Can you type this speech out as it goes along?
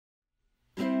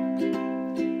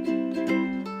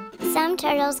Some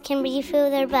turtles can breathe through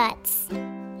their butts.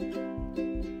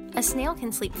 A snail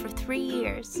can sleep for 3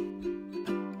 years.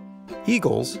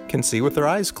 Eagles can see with their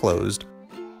eyes closed.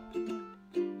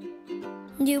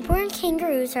 Newborn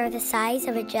kangaroos are the size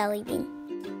of a jelly bean.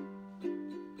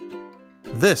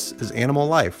 This is Animal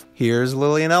Life. Here's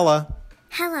Lily and Ella.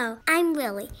 Hello, I'm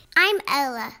Lily. I'm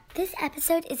Ella. This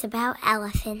episode is about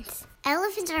elephants.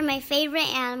 Elephants are my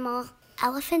favorite animal.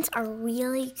 Elephants are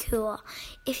really cool.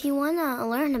 If you want to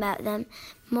learn about them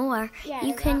more,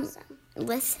 you can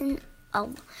listen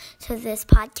to this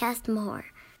podcast more.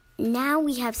 Now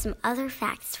we have some other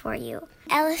facts for you.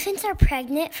 Elephants are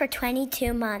pregnant for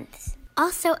 22 months.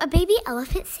 Also, a baby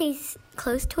elephant stays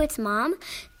close to its mom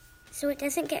so it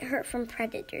doesn't get hurt from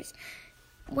predators.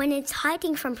 When it's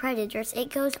hiding from predators,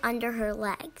 it goes under her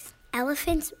legs.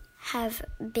 Elephants have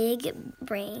big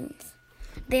brains.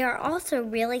 They are also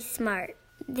really smart.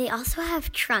 They also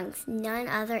have trunks, none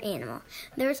other animal.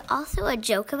 There's also a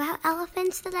joke about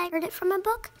elephants that I heard it from a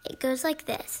book. It goes like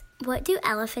this. What do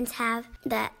elephants have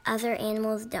that other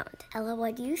animals don't? Ella,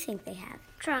 what do you think they have?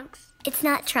 Trunks. It's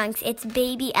not trunks, it's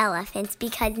baby elephants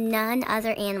because none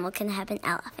other animal can have an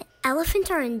elephant.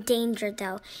 Elephants are endangered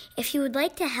though. If you would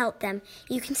like to help them,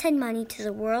 you can send money to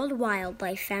the World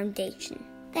Wildlife Foundation.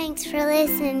 Thanks for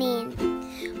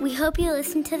listening. We hope you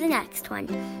listen to the next one.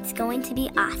 It's going to be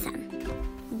awesome.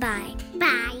 Bye.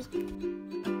 Bye.